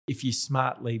if you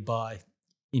smartly buy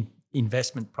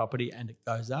investment property and it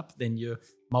goes up, then you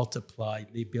multiply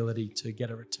the ability to get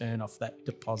a return off that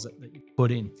deposit that you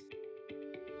put in.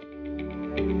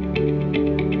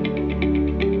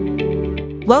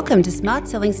 Welcome to Smart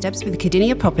Selling Steps with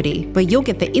Kardinia Property, where you'll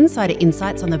get the insider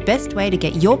insights on the best way to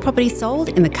get your property sold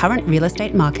in the current real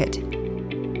estate market.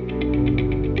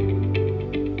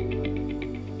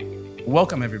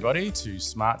 Welcome everybody to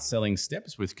Smart Selling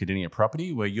Steps with Kardinia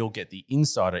Property, where you'll get the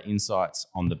insider insights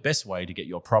on the best way to get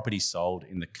your property sold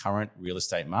in the current real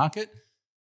estate market.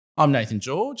 I'm Nathan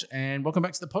George, and welcome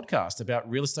back to the podcast about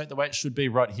real estate the way it should be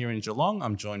right here in Geelong.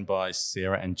 I'm joined by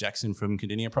Sarah and Jackson from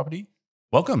Kardinia Property.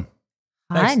 Welcome.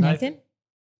 Hi, Thanks, Nathan.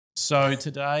 So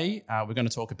today we're going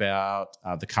to talk about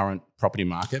the current property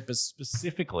market, but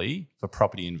specifically for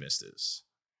property investors.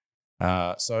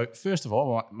 So first of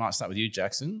all, I might start with you,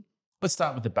 Jackson. Let's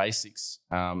start with the basics.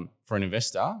 For an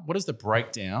investor, what is the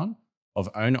breakdown of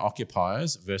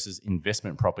owner-occupiers versus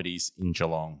investment properties in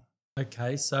Geelong?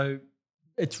 Okay, so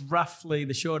it's roughly,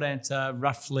 the short answer,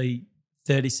 roughly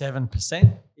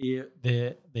 37%.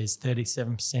 There's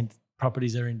 37%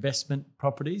 properties are investment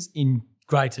properties in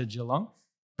Greater Geelong,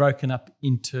 broken up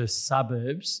into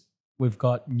suburbs. We've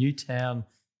got Newtown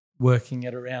working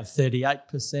at around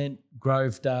 38%,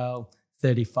 Grovedale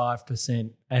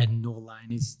 35%, and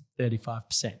Norlane is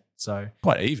 35%. So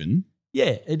Quite even.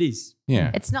 yeah, it is.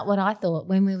 Yeah. It's not what I thought.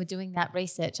 When we were doing that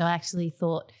research, I actually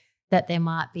thought that there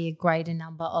might be a greater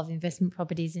number of investment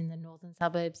properties in the northern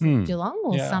suburbs of Geelong,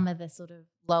 or Yeah. some of the sort of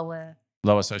lower.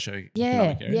 Lower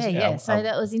socioeconomic areas. Yeah. So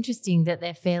that was interesting that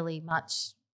they're fairly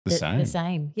much The same. The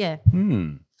same, yeah.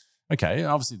 Okay.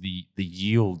 Obviously, the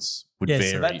yields would Yeah, so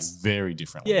vary that's- very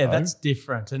differently. Yeah, though. that's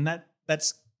different, and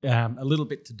that's a little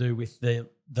bit to do with the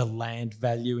land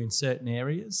value in certain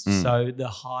areas. So the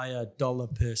higher dollar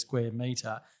per square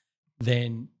metre,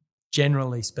 then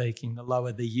generally speaking, the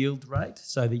lower the yield rate.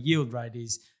 So the yield rate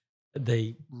is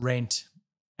the rent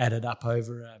added up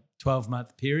over a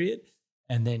 12-month period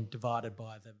and then divided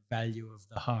by the value of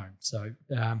the home. So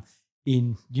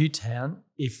in Newtown,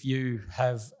 if you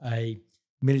have a $1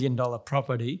 million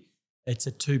property, it's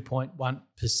a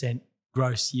 2.1%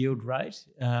 gross yield rate.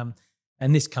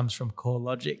 And this comes from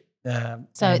CoreLogic.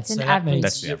 So it's an that average. means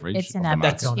That's the average. It's an of the average.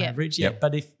 that's market. on Yeah. average, yeah. Yep.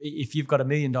 But if you've got $1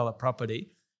 million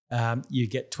property, you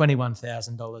get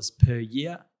 $21,000 per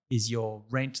year is your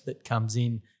rent that comes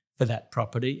in for that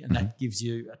property, and that gives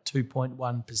you a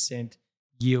 2.1%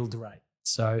 yield rate.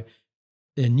 So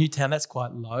in Newtown, that's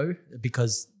quite low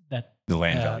because that The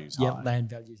land value is high. land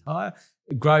value is higher.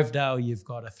 Grovedale, you've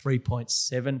got a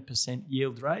 3.7%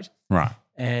 yield rate, Right.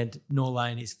 and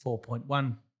Norlane is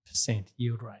 4.1%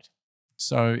 yield rate.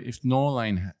 So if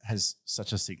Norlane has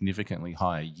such a significantly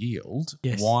higher yield,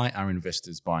 Yes. why are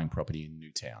investors buying property in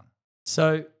Newtown?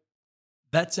 So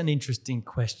that's an interesting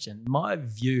question. My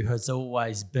view has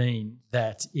always been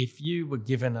that if you were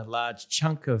given a large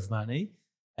chunk of money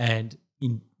and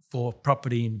for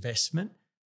property investment,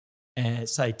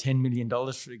 say $10 million,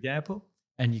 for example,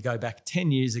 and you go back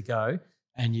 10 years ago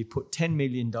and you put $10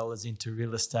 million into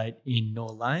real estate in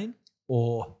Norlane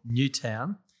or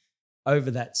Newtown,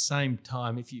 over that same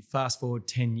time, if you fast forward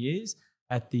 10 years,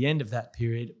 at the end of that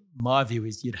period, my view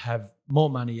is you'd have more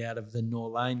money out of the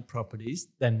Norlane properties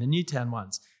than the Newtown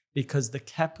ones, because the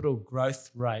capital growth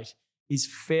rate is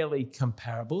fairly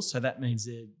comparable. So that means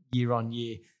the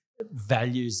year-on-year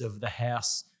values of the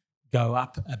house go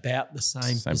up about the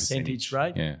same percentage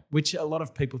rate, Yeah. which a lot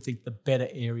of people think the better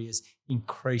areas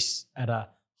increase at a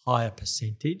higher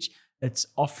percentage. It's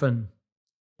often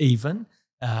even.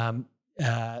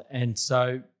 And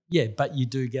so, yeah, but you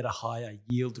do get a higher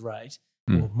yield rate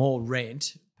or more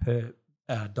rent per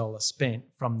dollar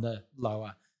spent from the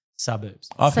lower suburbs.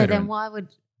 So then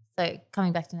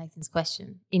coming back to Nathan's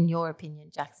question, in your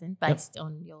opinion, Jackson, based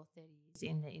on your 30 years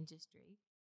in the industry,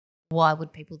 why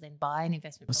would people then buy an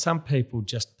investment property? Some people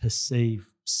just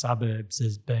perceive suburbs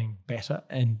as being better,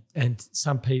 and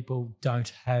some people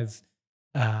don't have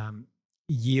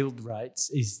yield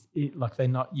rates. Like they're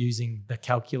not using the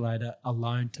calculator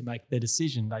alone to make their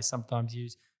decision. They sometimes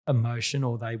use emotion,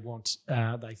 or they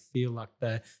feel like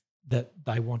that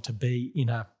they want to be in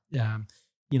a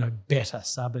better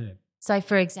suburb. So,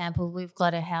 for example, we've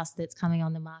got a house that's coming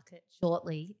on the market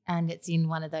shortly, and it's in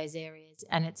one of those areas,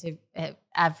 and it's a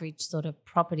average sort of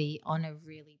property on a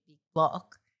really big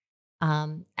block,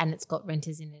 and it's got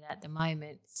renters in it at the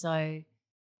moment. So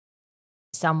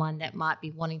someone that might be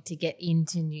wanting to get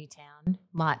into Newtown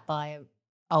might buy an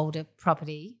older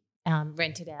property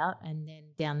rent it out, and then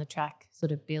down the track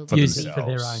sort of build For use the- it for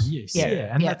their own use.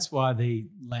 Yeah. And Yeah. that's why the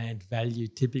land value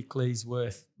typically is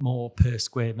worth more per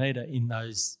square metre in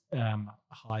those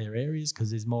higher areas because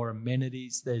there's more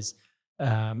amenities. There's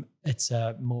it's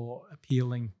a more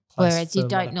appealing place. Whereas for you a lot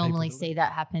don't of normally people to see live.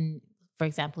 that happen, for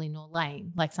example, in North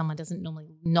Lane. Like someone doesn't normally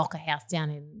knock a house down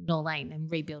in North Lane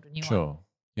and rebuild a new one. Sure.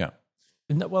 Yeah.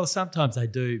 Well, sometimes they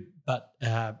do, but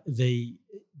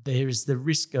there is the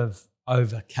risk of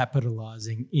over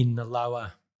capitalising in the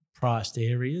lower priced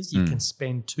areas. You can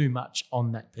spend too much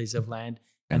on that piece of land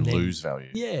And then- lose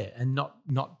value. Yeah, and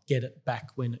not get it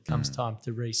back when it comes time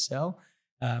to resell.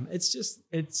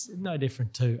 It's no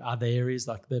different to other areas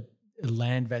like the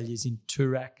land values in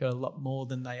Toorak are a lot more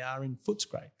than they are in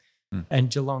Footscray. And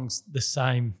Geelong's the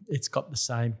same. It's got the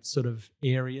same sort of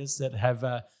areas that have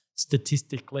a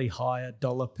statistically higher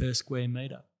dollar per square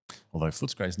metre. Although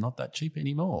Footscray is not that cheap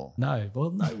anymore. No,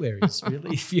 well, nowhere is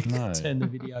really if you No. turn the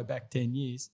video back 10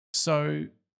 years. So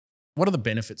what are the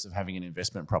benefits of having an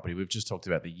investment property? We've just talked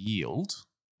about the yield.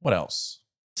 What else?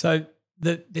 So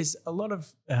there's a lot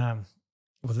of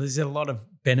there's a lot of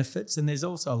benefits and there's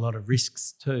also a lot of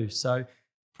risks too. So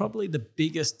probably the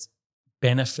biggest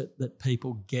benefit that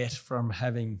people get from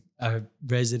having a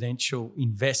residential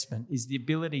investment is the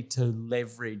ability to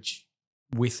leverage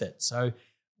with it. So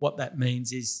what that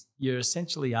means is you're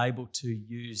essentially able to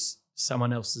use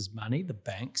someone else's money, the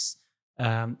banks,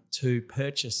 to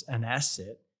purchase an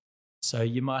asset. So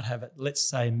you might have it, let's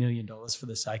say $1 million for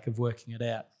the sake of working it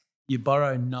out. You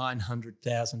borrow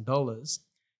 $900,000,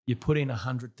 you put in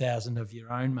 $100,000 of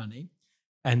your own money,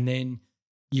 and then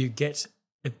you get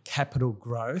a capital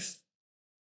growth,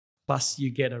 plus you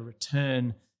get a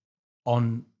return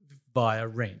on via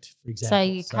rent, for example. So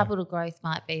your capital growth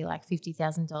might be like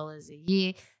 $50,000 a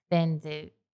year. Then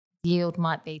the yield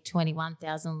might be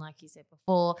 $21,000, like you said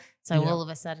before. So Yeah. all of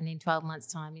a sudden, in 12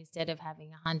 months' time, instead of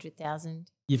having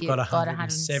 $100,000, you've got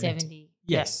 170. 170.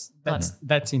 Yes, Yeah.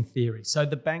 that's in theory. So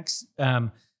the banks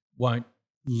won't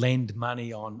lend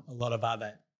money on a lot of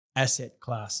other asset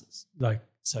classes, like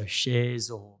so shares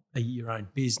or your own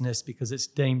business, because it's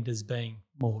deemed as being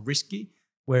more risky.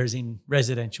 Whereas in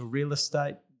residential real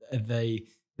estate,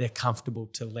 they're comfortable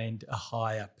to lend a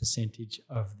higher percentage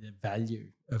of the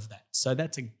value of that. So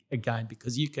that's again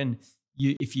because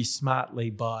if you smartly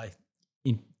buy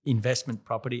investment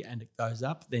property and it goes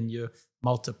up, then you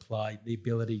multiply the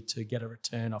ability to get a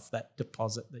return off that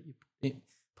deposit that you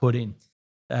put in.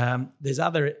 There's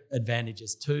other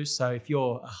advantages too. So if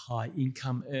you're a high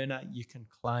income earner, you can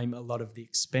claim a lot of the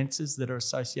expenses that are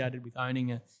associated with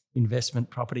owning an investment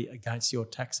property against your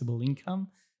taxable income,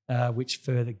 which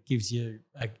further gives you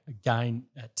a gain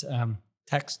at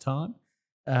tax time.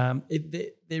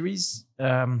 There is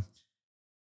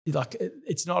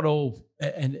it's not all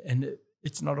and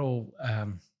it's not all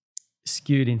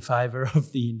skewed in favour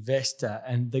of the investor,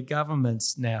 and the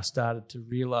government's now started to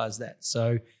realise that.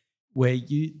 So where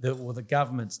the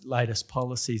government's latest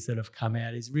policies that have come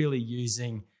out is really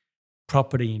using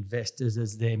property investors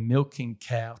as their milking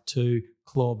cow to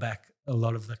claw back a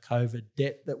lot of the COVID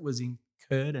debt that was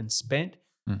incurred and spent.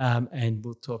 And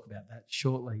we'll talk about that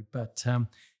shortly. But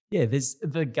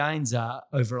the gains are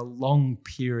over a long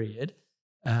period.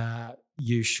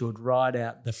 You should ride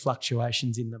out the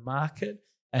fluctuations in the market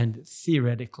and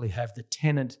theoretically have the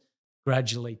tenant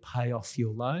gradually pay off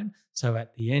your loan. So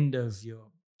at the end of your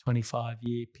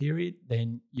 25-year period,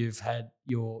 then you've had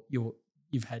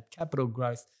you've had capital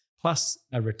growth plus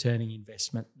a returning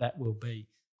investment that will be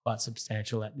quite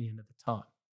substantial at the end of the time.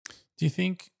 Do you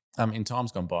think in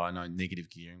times gone by, I know negative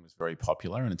gearing was very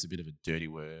popular and it's a bit of a dirty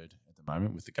word at the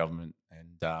moment with the government.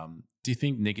 And do you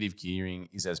think negative gearing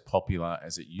is as popular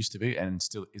as it used to be? And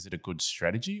still, is it a good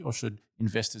strategy, or should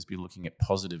investors be looking at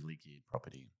positively geared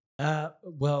property?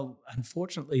 Well,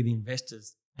 unfortunately, the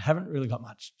investors haven't really got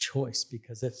much choice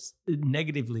because it's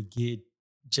negatively geared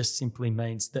just simply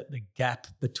means that the gap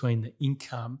between the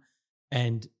income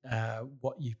and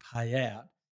what you pay out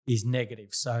is negative.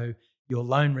 So your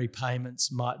loan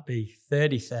repayments might be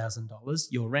 $30,000,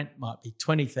 your rent might be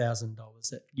 $20,000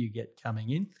 that you get coming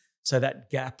in. So that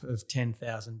gap of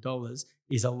 $10,000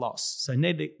 is a loss. So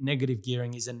negative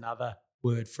gearing is another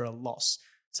word for a loss.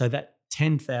 So that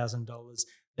 $10,000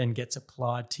 then gets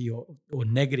applied to or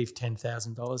negative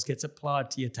 $10,000 gets applied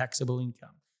to your taxable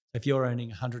income. If you're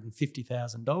earning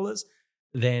 $150,000,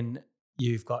 then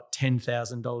you've got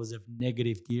 $10,000 of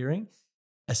negative gearing.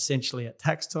 Essentially at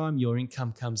tax time, your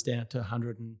income comes down to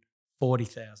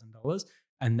 $140,000,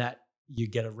 and that you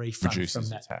get a refund Reduces from the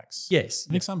that. tax. Yes.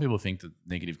 I think some people think that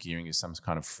negative gearing is some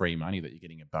kind of free money that you're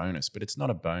getting a bonus, but it's not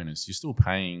a bonus. You're still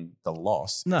paying the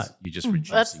loss. No. You're just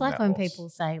reducing That's like that when loss. people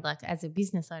say, like, as a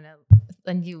business owner,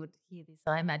 and you would hear this,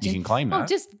 I imagine. You can claim that.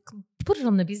 Just put it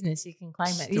on the business. You can claim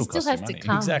it. Still It still costs you has to money.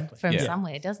 come Exactly. from Yeah.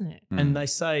 somewhere, doesn't it? And they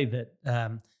say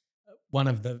that one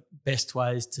of the best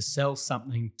ways to sell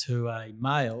something to a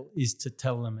male is to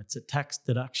tell them it's a tax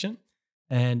deduction,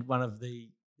 and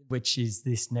which is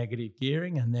this negative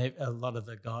gearing, and a lot of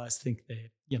the guys think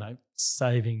they're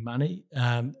saving money,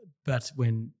 but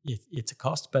when it's a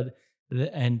cost. But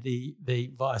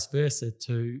the vice versa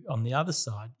too. On the other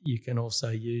side, you can also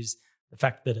use the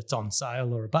fact that it's on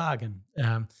sale or a bargain,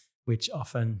 which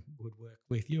often would work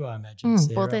with you, I imagine.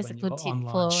 Sarah, Well, there's a when good you're tip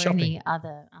online for shopping. any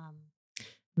other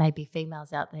maybe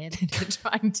females out there that are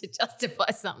trying to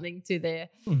justify something to their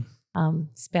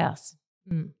spouse.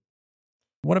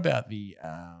 What about the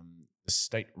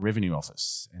State Revenue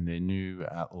Office and their new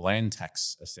land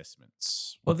tax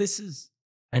assessments? Well,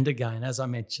 and again, as I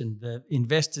mentioned, the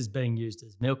investors being used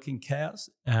as milking cows,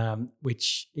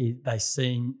 which they're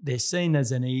seen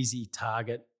as an easy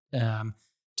target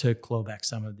to claw back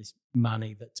some of this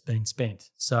money that's been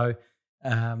spent. So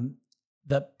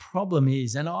the problem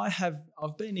is, and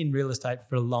I've been in real estate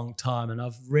for a long time, and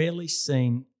I've rarely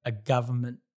seen a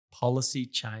government policy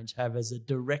change have as a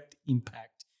direct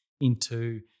impact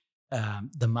into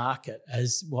the market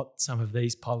as what some of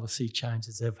these policy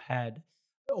changes have had.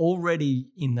 Already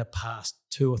in the past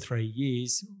 2 or 3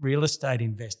 years, real estate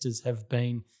investors have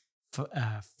been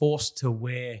forced to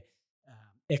wear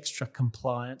extra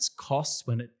compliance costs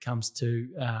when it comes to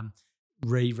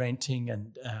re-renting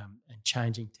and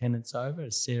changing tenants over,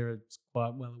 as Sarah's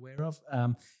quite well aware of.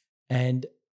 And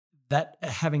that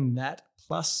having that,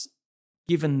 plus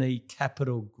given the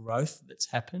capital growth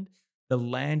that's happened, the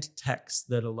land tax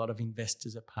that a lot of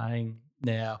investors are paying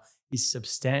now is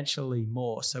substantially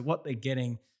more. So what they're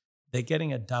getting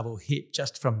a double hit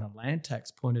just from the land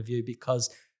tax point of view, because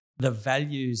the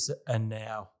values are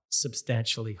now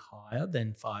substantially higher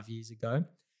than 5 years ago.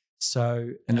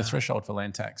 So and the threshold for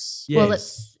land tax.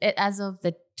 Yes. Well, as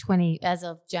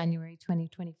of January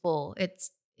 2024,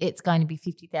 it's going to be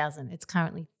 50,000. It's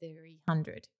currently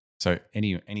 300. So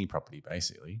any property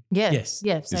basically Yes.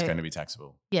 is going to be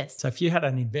taxable. Yes. So if you had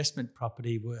an investment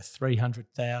property worth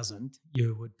 300,000,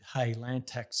 you would pay land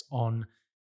tax on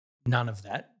none of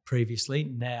that previously.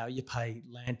 Now you pay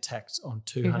land tax on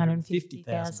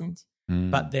 250,000.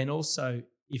 But then also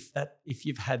if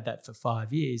you've had that for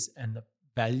 5 years and the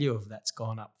value of that's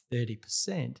gone up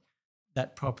 30%,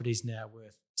 that property is now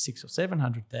worth 600,000 or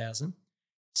 700,000.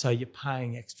 So you're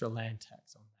paying extra land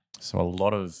tax on that. So a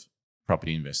lot of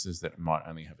property investors that might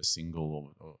only have a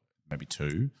single or maybe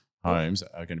two homes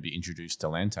are going to be introduced to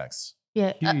land tax.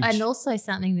 Yeah, Huge. and also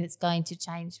something that's going to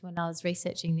change when I was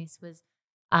researching this was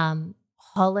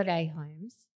holiday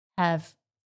homes have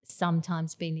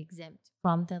sometimes been exempt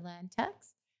from the land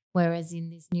tax, whereas in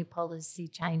this new policy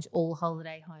change, all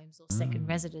holiday homes or second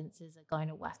residences are going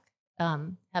to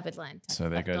have a land tax. So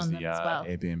there goes the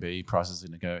Airbnb prices are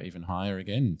going to go even higher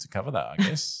again to cover that, I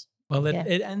guess. Well,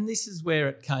 and this is where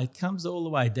it comes all the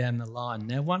way down the line.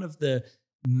 Now, one of the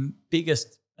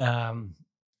biggest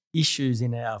issues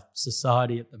in our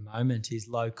society at the moment is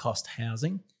low-cost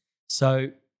housing.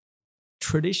 So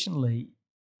traditionally,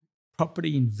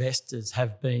 property investors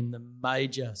have been the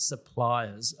major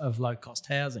suppliers of low-cost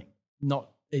housing,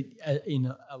 not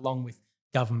along with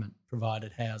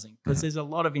government-provided housing, because there's a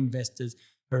lot of investors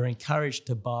who are encouraged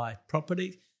to buy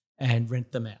property and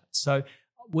rent them out. So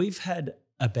we've had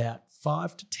about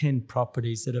 5 to 10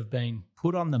 properties that have been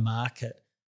put on the market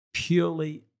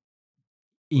purely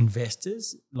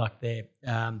investors, like they're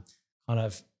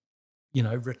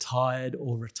retired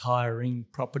or retiring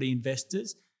property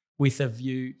investors with a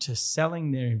view to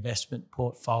selling their investment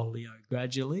portfolio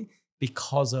gradually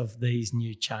because of these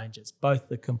new changes, both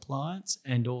the compliance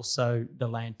and also the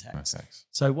land tax.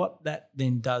 So what that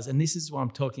then does, and this is what I'm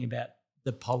talking about,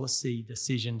 the policy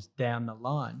decisions down the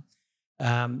line,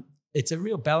 it's a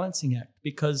real balancing act,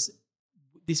 because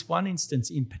this one instance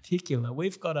in particular,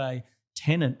 we've got a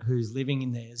tenant who's living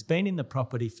in there, has been in the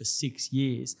property for 6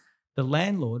 years. The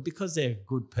landlord, because they're a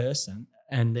good person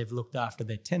and they've looked after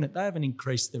their tenant, they haven't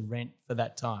increased the rent for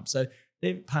that time. So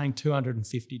they're paying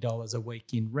 $250 a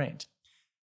week in rent.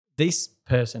 This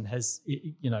person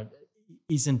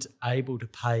isn't able to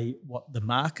pay what the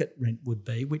market rent would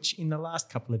be, which in the last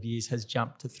couple of years has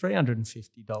jumped to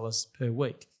 $350 per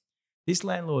week. This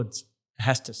landlord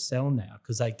has to sell now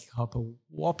because they cop a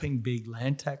whopping big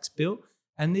land tax bill,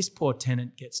 and this poor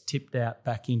tenant gets tipped out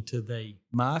back into the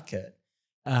market.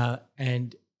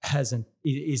 And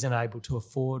isn't able to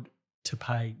afford to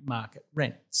pay market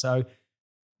rent. So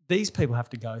these people have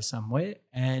to go somewhere,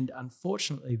 and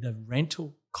unfortunately, the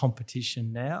rental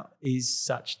competition now is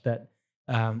such that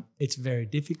it's very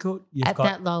difficult. At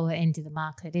that lower end of the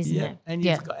market, isn't it? And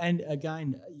you've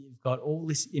got all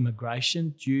this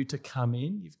immigration due to come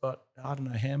in. You've got I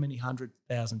don't know how many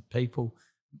 100,000 people,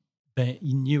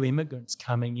 new immigrants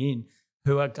coming in,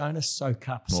 who are going to soak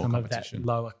up some of that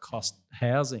lower cost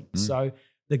housing. So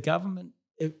the government,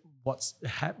 what's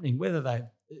happening, whether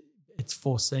it's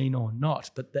foreseen or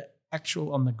not, but the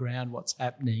actual on the ground, what's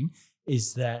happening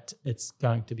is that it's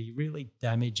going to be really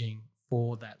damaging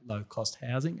for that low cost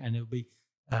housing, and it'll be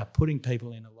putting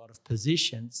people in a lot of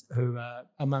positions who are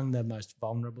among the most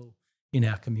vulnerable in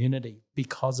our community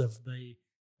because of the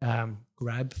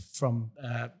grab from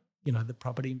the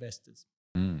property investors.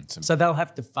 So they'll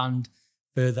have to fund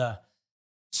further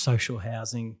social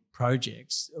housing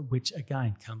projects, which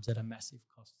again comes at a massive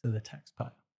cost to the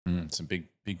taxpayer. Some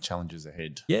big challenges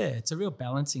ahead. Yeah, it's a real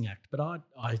balancing act. But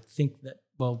I think that,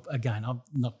 well, again, I'm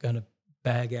not going to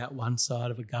bag out one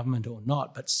side of a government or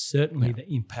not, but certainly the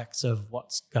impacts of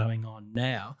what's going on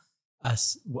now,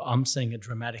 I'm seeing a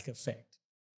dramatic effect.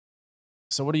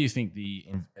 So what do you think the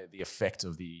effect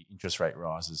of the interest rate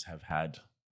rises have had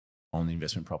on the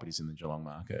investment properties in the Geelong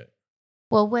market?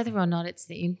 Well, whether or not it's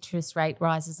the interest rate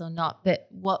rises or not, but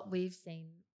what we've seen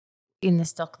in the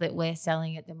stock that we're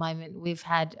selling at the moment, we've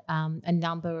had a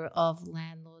number of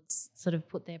landlords sort of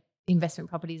put their investment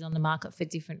properties on the market for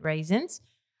different reasons.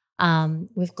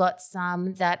 We've got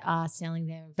some that are selling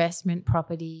their investment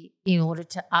property in order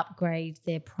to upgrade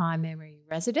their primary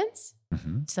residence.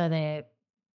 Mm-hmm. So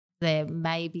they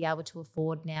may be able to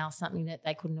afford now something that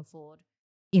they couldn't afford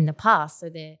in the past. So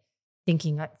they're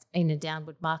thinking in a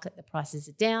downward market, the prices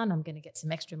are down, I'm going to get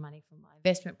some extra money from my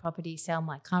investment property, sell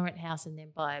my current house and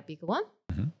then buy a bigger one.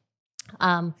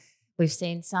 Mm-hmm. We've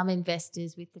seen some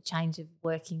investors with the change of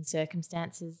working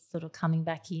circumstances sort of coming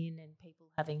back in and people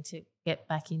having to get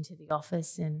back into the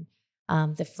office and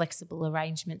the flexible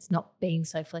arrangements not being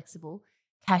so flexible,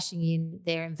 cashing in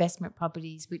their investment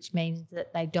properties, which means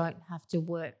that they don't have to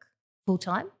work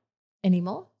full-time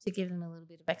anymore, to give them a little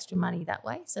bit of extra money that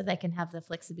way so they can have the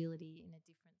flexibility in a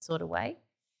different sort of way.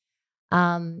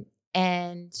 And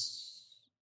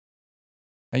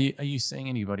Are you seeing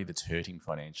anybody that's hurting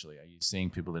financially? Are you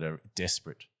seeing people that are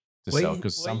desperate to sell?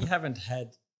 Because we haven't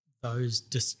had those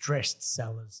distressed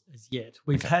sellers as yet.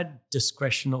 We've had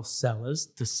discretional sellers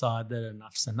decide that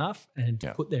enough's enough and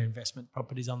put their investment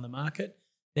properties on the market.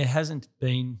 There hasn't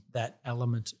been that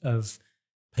element of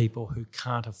people who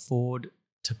can't afford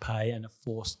to pay and are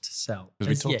forced to sell.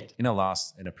 Because we talked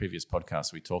in a previous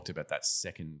podcast, we talked about that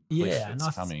second cliff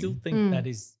that's coming. I still think that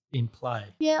is in play.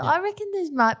 Yeah, I reckon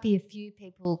there might be a few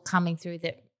people coming through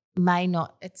that may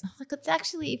not. It's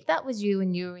actually, if that was you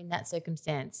and you were in that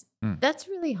circumstance, that's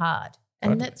really hard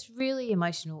and that's really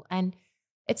emotional, and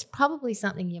it's probably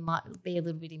something you might be a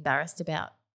little bit embarrassed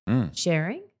about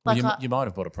sharing. Well, you might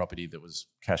have bought a property that was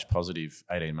cash positive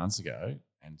 18 months ago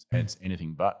and it's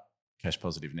anything but cash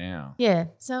positive now. Yeah.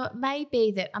 So it may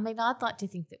be that, I'd like to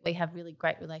think that we have really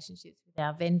great relationships with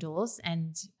our vendors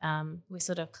and we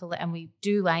sort of and we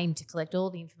do aim to collect all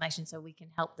the information so we can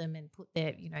help them and put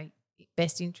their,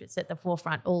 best interests at the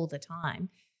forefront all the time.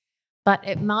 But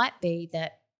it might be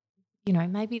that,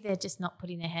 maybe they're just not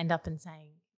putting their hand up and saying,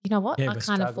 you know what, I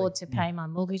can't afford to pay my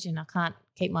mortgage and I can't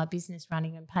keep my business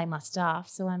running and pay my staff,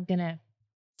 so I'm going to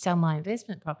sell my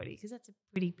investment property, because that's a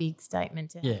pretty big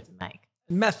statement to have to make.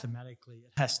 Mathematically,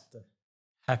 it has to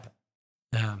happen.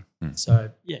 So,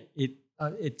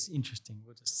 it's interesting.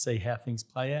 We'll just see how things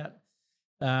play out.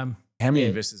 How many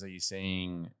investors are you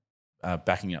seeing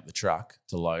backing up the truck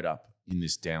to load up in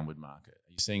this downward market?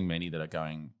 Are you seeing many that are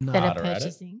going harder at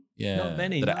it? Yeah, not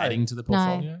many. That are adding to the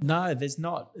portfolio? No, there's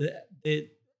not.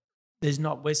 There's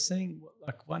not. We're seeing,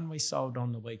 like, one we sold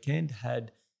on the weekend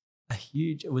had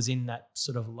it was in that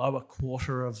sort of lower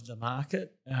quarter of the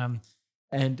market.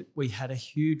 And we had a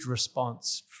huge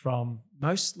response from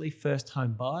mostly first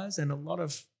home buyers and a lot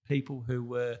of people who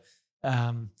were,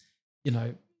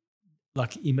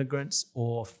 like immigrants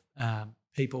or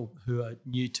people who are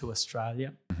new to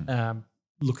Australia,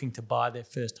 looking to buy their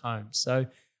first home. So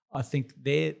I think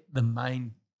they're the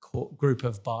main group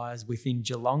of buyers within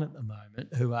Geelong at the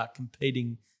moment who are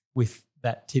competing with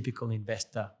that typical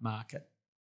investor market.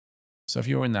 So if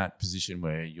you're in that position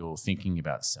where you're thinking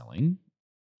about selling,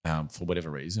 for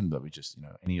whatever reason, but we just,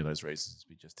 any of those reasons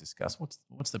we just discussed,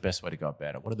 what's the best way to go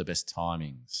about it? What are the best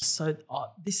timings? So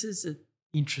this is an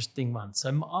interesting one. So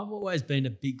I've always been a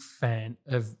big fan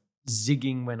of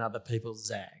zigging when other people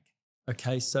zag.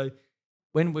 Okay, so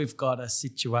when we've got a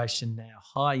situation now,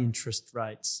 high interest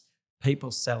rates,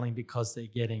 people selling because they're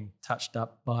getting touched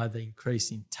up by the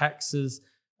increase in taxes,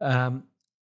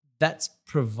 that's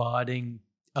providing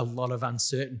a lot of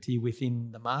uncertainty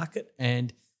within the market.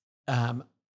 And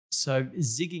so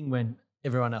zigging when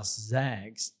everyone else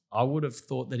zags, I would have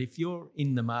thought that if you're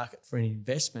in the market for an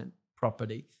investment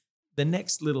property, the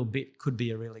next little bit could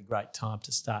be a really great time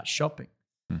to start shopping.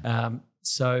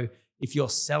 So if you're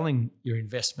selling your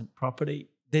investment property,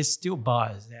 there's still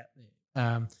buyers out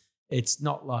there. It's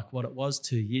not like what it was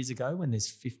 2 years ago when there's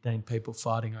 15 people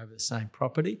fighting over the same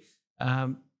property,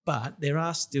 but there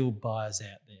are still buyers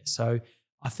out there. So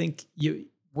I think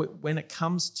when it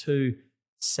comes to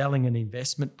selling an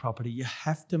investment property, you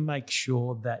have to make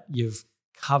sure that you've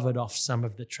covered off some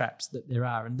of the traps that there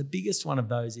are. And the biggest one of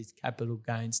those is capital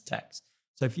gains tax.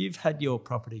 So if you've had your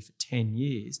property for 10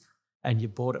 years and you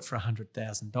bought it for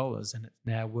 $100,000 and it's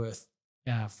now worth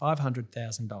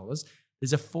 $500,000,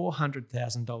 there's a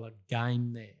 $400,000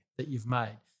 gain there that you've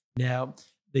made. Now,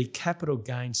 the capital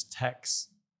gains tax,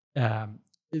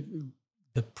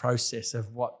 the process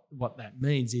of what that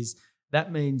means is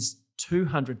that means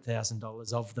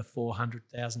 $200,000 of the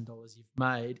 $400,000 you've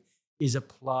made is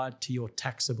applied to your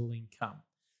taxable income.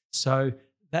 So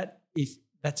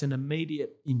that's an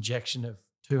immediate injection of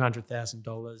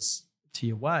 $200,000 to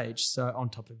your wage, so on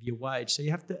top of your wage. So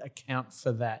you have to account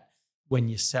for that when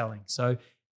you're selling. So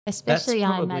especially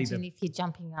I imagine if you're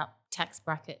jumping up tax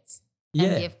brackets. Yeah,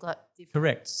 and you've got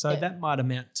correct. So that might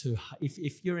amount to,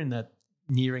 if you're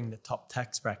nearing the top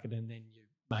tax bracket and then you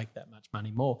make that much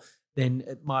money more, then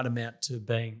it might amount to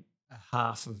being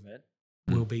half of it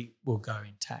will go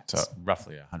in tax. So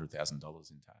roughly $100,000 in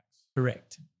tax.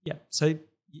 Correct. Yeah. So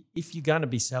if you're going to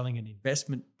be selling an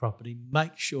investment property,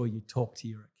 make sure you talk to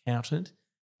your accountant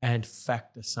and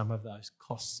factor some of those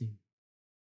costs in.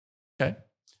 Okay.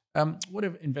 What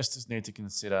do investors need to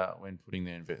consider when putting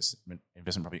their investment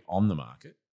property on the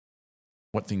market?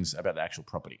 What things about the actual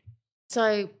property?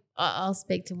 So I'll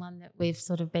speak to one that we've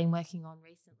sort of been working on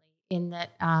recently, in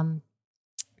that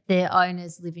their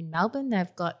owners live in Melbourne.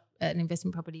 They've got an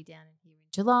investment property down here in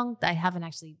Geelong. They haven't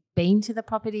actually been to the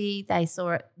property. They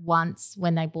saw it once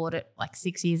when they bought it like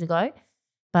 6 years ago,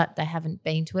 but they haven't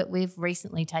been to it. We've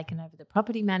recently taken over the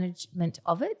property management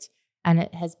of it, and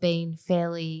it has been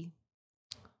fairly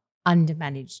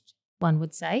undermanaged, one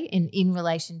would say, in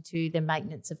relation to the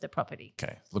maintenance of the property.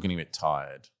 Okay, looking a bit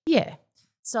tired. Yeah.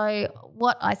 So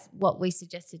what we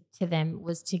suggested to them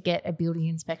was to get a building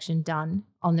inspection done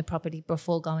on the property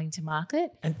before going to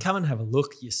market. And come and have a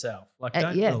look yourself. Like,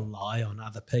 don't rely on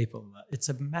other people. It's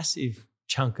a massive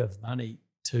chunk of money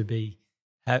to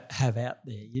have out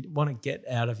there. You want to get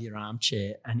out of your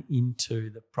armchair and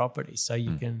into the property so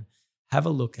you can have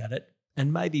a look at it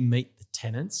and maybe meet the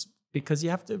tenants, because you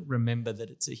have to remember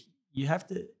that you have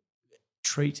to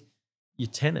treat your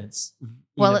tenants.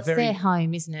 Well, it's their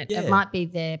home, isn't it? Yeah. It might be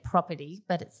their property,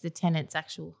 but it's the tenant's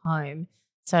actual home.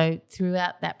 So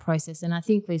throughout that process, and I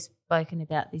think we've spoken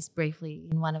about this briefly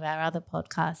in one of our other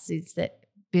podcasts, is that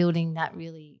building that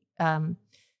really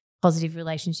positive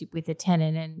relationship with the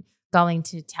tenant and going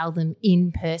to tell them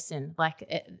in person. Like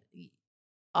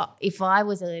if I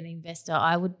was an investor,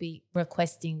 I would be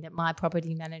requesting that my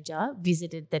property manager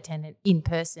visited the tenant in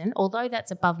person, although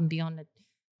that's above and beyond the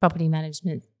property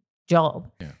management job.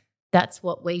 Yeah. That's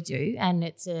what we do, and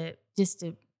it's just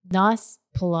a nice,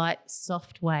 polite,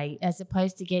 soft way, as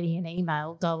opposed to getting an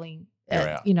email going,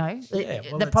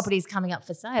 the property's coming up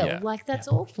for sale. Yeah. Like, that's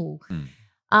awful.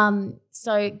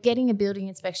 So getting a building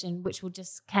inspection, which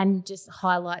can just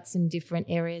highlight some different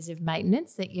areas of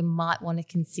maintenance that you might want to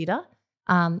consider.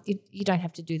 You don't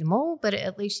have to do them all, but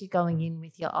at least you're going in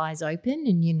with your eyes open,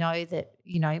 and you know that,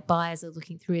 buyers are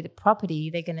looking through the property.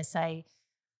 They're going to say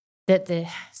that the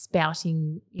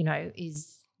spouting,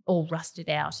 is all rusted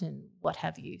out and what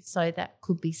have you. So that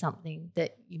could be something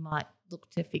that you might look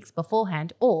to fix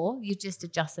beforehand, or you just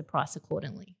adjust the price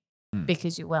accordingly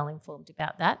because you're well informed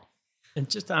about that. And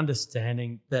just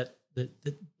understanding that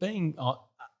being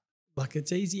like,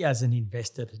 it's easy as an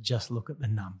investor to just look at the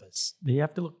numbers. You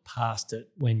have to look past it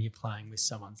when you're playing with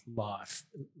someone's life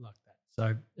like that.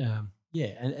 So,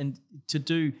 and to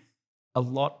do a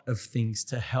lot of things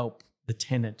to help the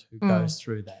tenant who goes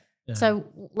through that. So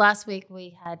last week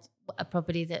we had a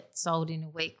property that sold in a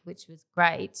week, which was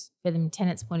great for the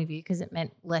tenant's point of view because it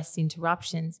meant less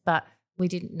interruptions, but we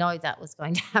didn't know that was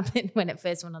going to happen when it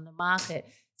first went on the market.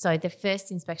 So the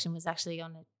first inspection was actually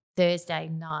on a Thursday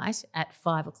night at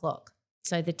 5:00.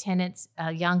 So the tenants,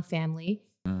 a young family,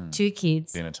 2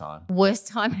 kids. Dinner time. Worst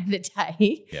time of the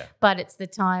day. Yeah. But it's the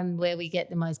time where we get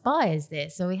the most buyers there.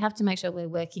 So we have to make sure we're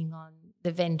working on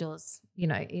the vendors,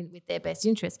 with their best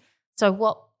interest. So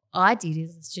what I did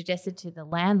is suggested to the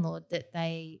landlord that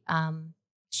they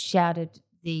shouted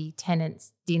the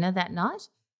tenants dinner that night.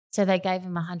 So they gave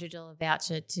them $100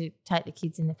 voucher to take the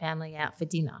kids and the family out for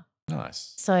dinner.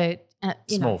 Nice. So,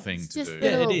 Small thing it's to just do.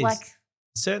 Yeah, it is.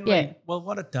 Certainly, Yeah. well,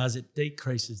 what it does, it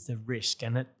decreases the risk.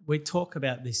 And we talk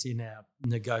about this in our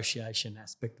negotiation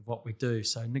aspect of what we do.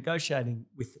 So negotiating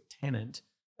with the tenant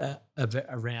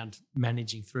around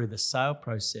managing through the sale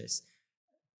process,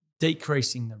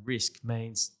 decreasing the risk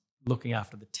means looking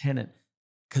after the tenant,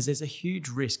 because there's a huge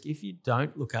risk if you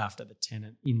don't look after the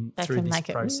tenant through this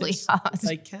process. Really hard.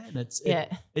 They can.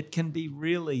 Yeah. It can be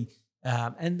really,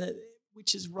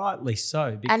 which is rightly so,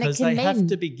 And it because can they have mean-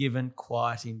 to be given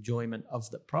quiet enjoyment of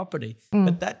the property. Mm.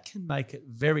 But that can make it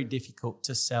very difficult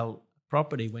to sell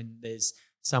property when there's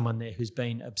someone there who's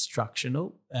been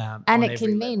obstructional. And on it every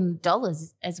can level. mean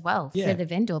dollars as well Yeah. for the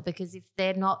vendor, because if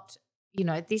they're not,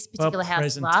 this particular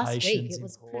house last week, presentation's it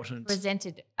was important.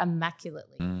 presented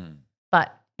immaculately. Mm.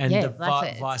 But And yeah, the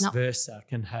like it's vice not- versa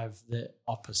can have the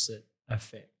opposite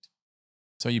effect.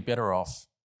 So you're better off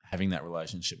having that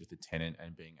relationship with the tenant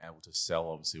and being able to sell,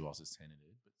 obviously, whilst it's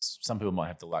tenanted. But some people might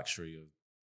have the luxury of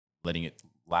letting it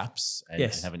lapse and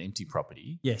Yes. have an empty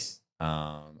property. Yes.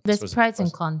 I There's suppose pros and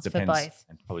it cons for depends- both.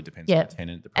 And probably depends Yeah. on the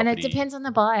tenant, the And property. it depends on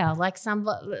the buyer. Like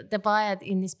the buyer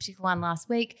in this particular one last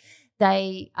week,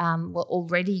 they were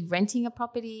already renting a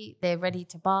property. They're ready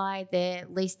to buy. Their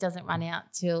lease doesn't run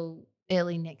out till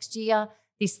early next year.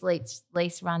 This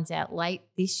lease runs out late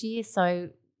this year.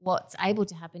 So what's able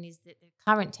to happen is that the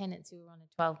current tenants who are on a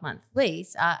 12-month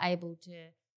lease are able to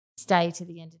stay to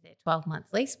the end of their 12-month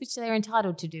lease, which they're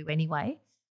entitled to do anyway.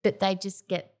 But they just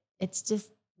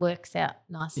just works out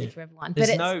nicely for everyone.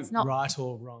 There's but it's not right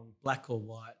or wrong, black or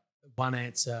white. One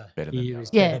answer Better than here the is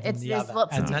other. better than the there's other.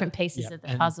 lots of And that- different pieces yeah, of the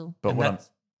and- puzzle. But and what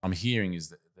that's- I'm hearing is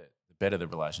that the better the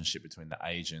relationship between the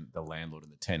agent, the landlord,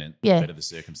 and the tenant, Yeah. the better the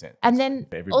circumstance. And then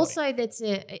for everybody. also it's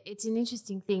an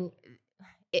interesting thing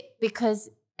because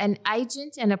an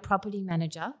agent and a property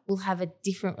manager will have a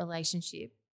different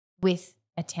relationship with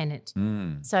a tenant.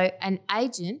 Mm. So an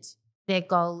agent, their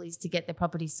goal is to get the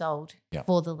property sold Yep.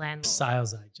 for the landlord.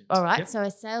 sales agent. All right. Yep. So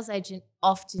a sales agent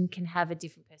often can have a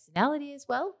different personality as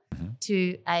well Mhm.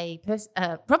 to a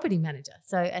property manager.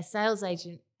 So a sales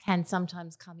agent can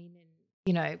sometimes come in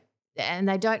and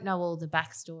they don't know all the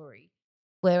backstory.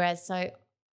 Whereas, so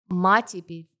my tip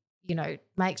is,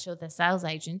 make sure the sales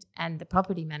agent and the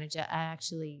property manager are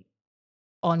actually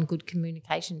on good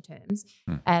communication terms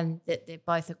and that they're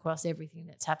both across everything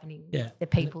that's happening Yeah. with the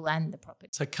people and the property.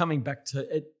 So coming back to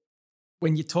it,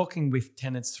 when you're talking with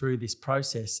tenants through this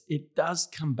process, it does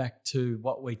come back to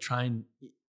what we train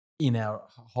in our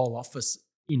whole office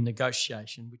in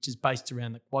negotiation, which is based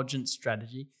around the quadrant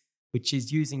strategy, which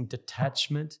is using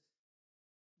detachment,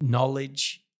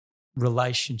 knowledge,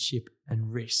 relationship,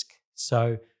 and risk.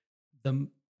 So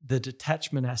the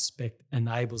detachment aspect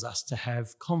enables us to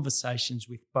have conversations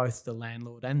with both the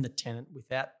landlord and the tenant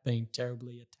without being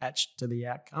terribly attached to the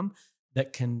outcome,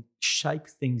 that can shape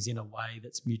things in a way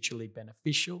that's mutually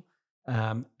beneficial.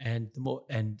 And the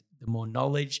more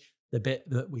knowledge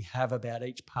that we have about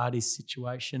each party's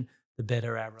situation, the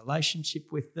better our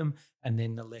relationship with them, and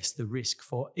then the less the risk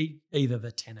for either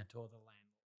the tenant or the landlord.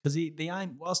 Because the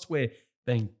aim, whilst we're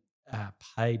being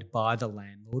paid by the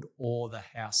landlord or the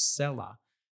house seller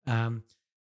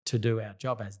to do our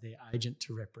job as their agent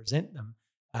to represent them,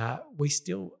 our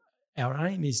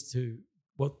aim is to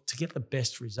get the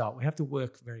best result. We have to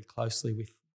work very closely with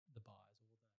the buyers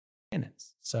or the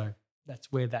tenants. So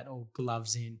that's where that all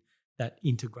gloves in, that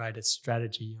integrated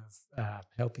strategy of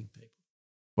helping people.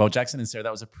 Well, Jackson and Sarah,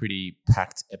 that was a pretty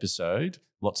packed episode.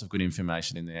 Lots of good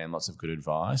information in there and lots of good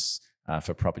advice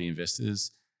for property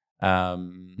investors.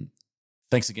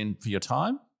 Thanks again for your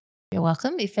time. You're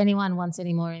welcome. If anyone wants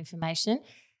any more information,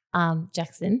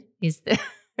 Jackson is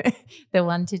the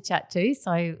one to chat to.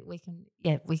 So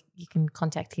you can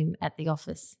contact him at the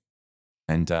office.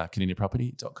 And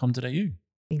KardiniaProperty.com.au.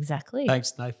 Exactly.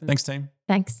 Thanks, Nathan. Thanks, team.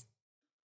 Thanks.